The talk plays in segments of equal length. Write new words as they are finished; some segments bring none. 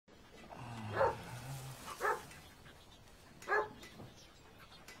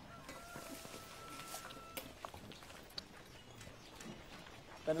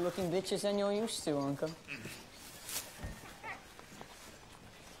Better looking bitches than you're used to, Uncle.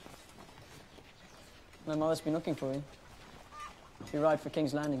 My mother's been looking for you. We ride for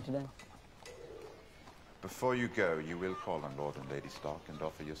King's Landing today. Before you go, you will call on Lord and Lady Stark and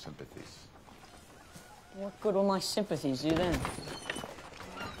offer your sympathies. What good will my sympathies do then?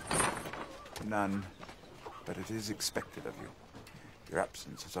 None, but it is expected of you. Your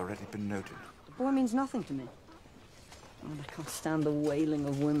absence has already been noted. The boy means nothing to me. Oh, I can't stand the wailing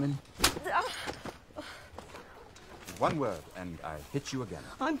of women. One word, and I hit you again.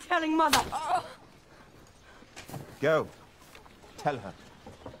 I'm telling Mother. Go. Tell her.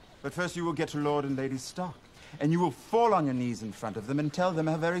 But first you will get to Lord and Lady Stark, and you will fall on your knees in front of them and tell them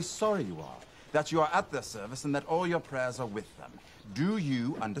how very sorry you are, that you are at their service and that all your prayers are with them. Do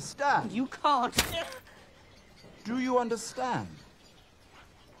you understand? You can't. Do you understand?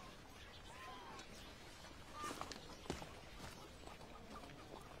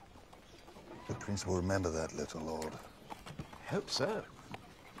 The Prince will remember that, little Lord. Hope so.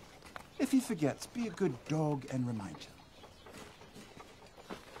 If he forgets, be a good dog and remind him.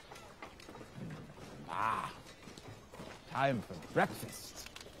 Ah, time for breakfast.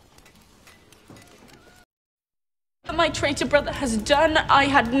 My traitor brother has done. I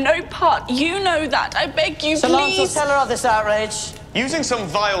had no part. You know that. I beg you, Sir Lancel, please. tell her of this outrage. Using some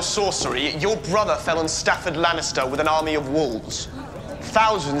vile sorcery, your brother fell on Stafford Lannister with an army of wolves.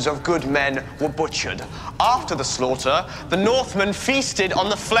 Thousands of good men were butchered. After the slaughter, the Northmen feasted on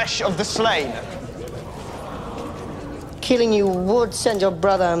the flesh of the slain. Killing you would send your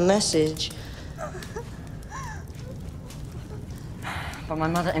brother a message. But my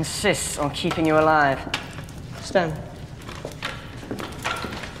mother insists on keeping you alive. Stand.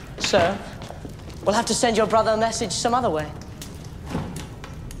 Sir, we'll have to send your brother a message some other way.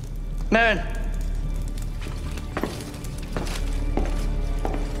 Merrin.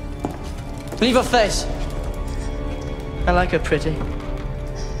 Leave her face. I like her pretty.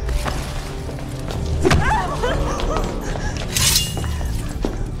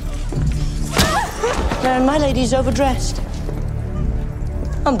 Merrin, my lady's overdressed.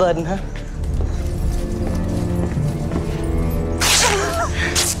 Unburden her.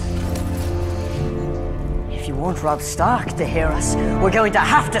 If you want Robb Stark to hear us, we're going to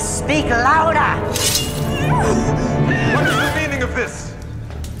have to speak louder. What is the meaning of this?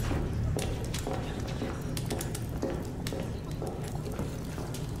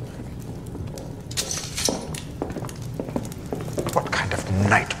 What kind of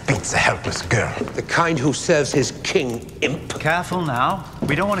knight beats a helpless girl? The kind who serves his king, imp. Careful now.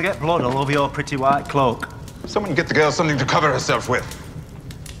 We don't want to get blood all over your pretty white cloak. Someone get the girl something to cover herself with.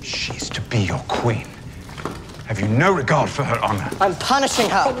 She's to be your queen. Have you no regard for her honor? I'm punishing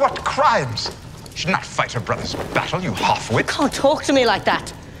her. For what crimes? She should not fight her brother's battle, you half-wit. You can't talk to me like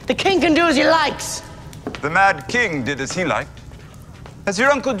that. The king can do as he likes. The Mad King did as he liked. Has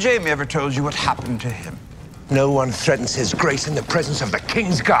your Uncle Jaime ever told you what happened to him? No one threatens his grace in the presence of the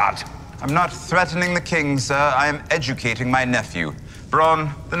king's guard. I'm not threatening the king, sir. I am educating my nephew.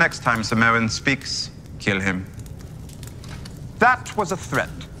 Bronn, the next time Sir Merwin speaks, kill him. That was a threat.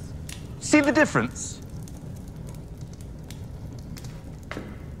 See the difference?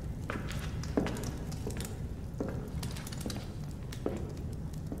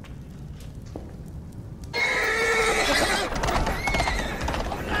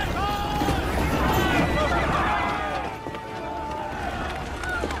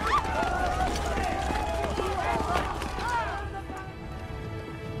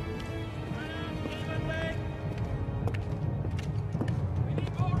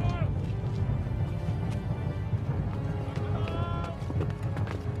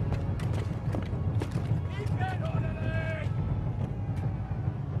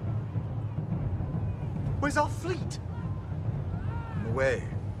 Where's our fleet? On the way.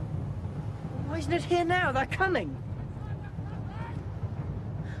 Why isn't it here now? They're coming.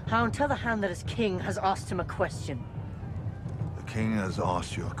 Hound, tell the Hound that his king has asked him a question. The king has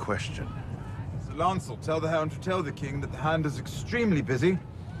asked you a question. Sir Lancel, tell the Hound to tell the king that the Hand is extremely busy.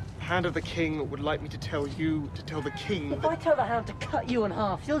 The Hand of the King would like me to tell you to tell the king If I tell the Hound to cut you in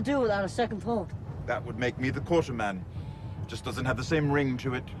half, you'll do it without a second thought. That would make me the quarterman. Just doesn't have the same ring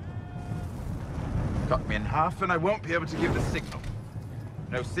to it. Cut me in half and I won't be able to give the signal.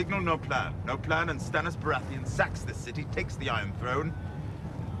 No signal, no plan. No plan, and Stannis Baratheon sacks this city, takes the Iron Throne,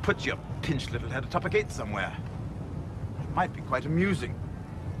 puts your pinched little head atop a gate somewhere. It might be quite amusing,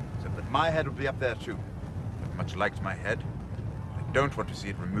 except that my head will be up there too. I've much liked my head. I don't want to see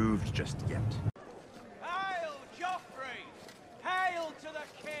it removed just yet. Hail, Joffrey! Hail to the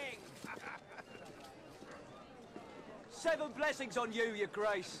king! 7 blessings on you, your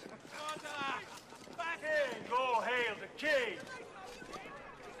grace. Back in! Go hail the king!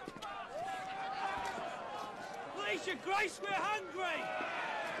 Please, your grace, we're hungry!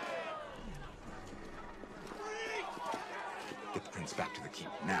 Get the prince back to the keep,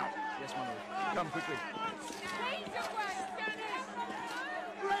 now. Yes, my lord. Come quickly.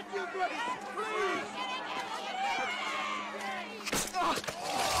 Let your grace, please!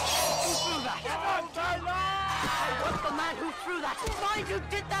 Who threw that? I want the man who threw that. Find who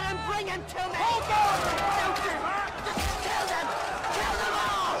did that and bring him to me. Hold on! Don't you? Just kill them! Kill them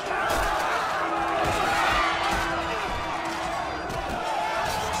all!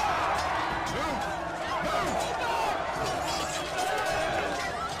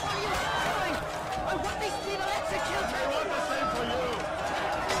 I want these people executed! I want the same for you!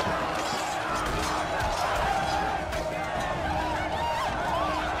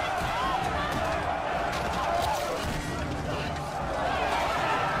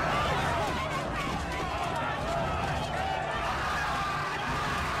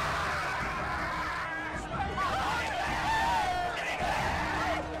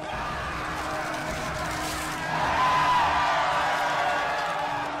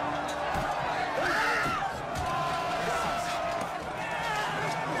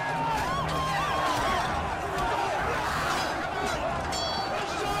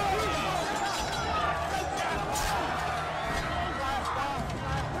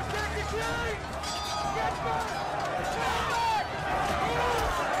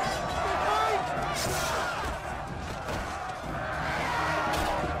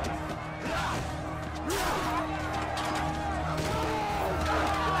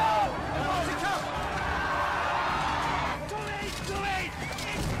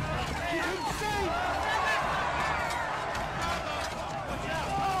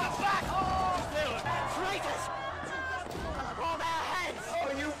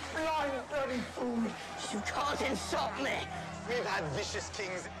 You can't insult me! We've had vicious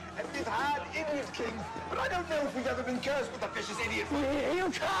kings, and we've had idiot kings, but I don't know if we've ever been cursed with a vicious idiot. You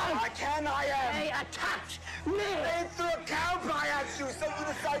can't! I can, I am! They attacked me! They threw a cowpie at you, so you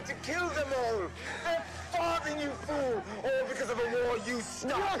decide to kill them all! They're farming, you fool! All because of a war you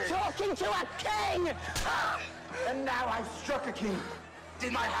started! You're talking to a king! And now I've struck a king.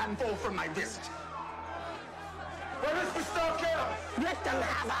 Did my hand fall from my wrist? Where is the stalker? Let them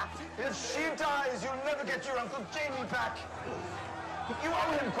have her! If she dies, you'll never get your Uncle Jamie back. You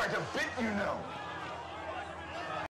owe him quite a bit, you know.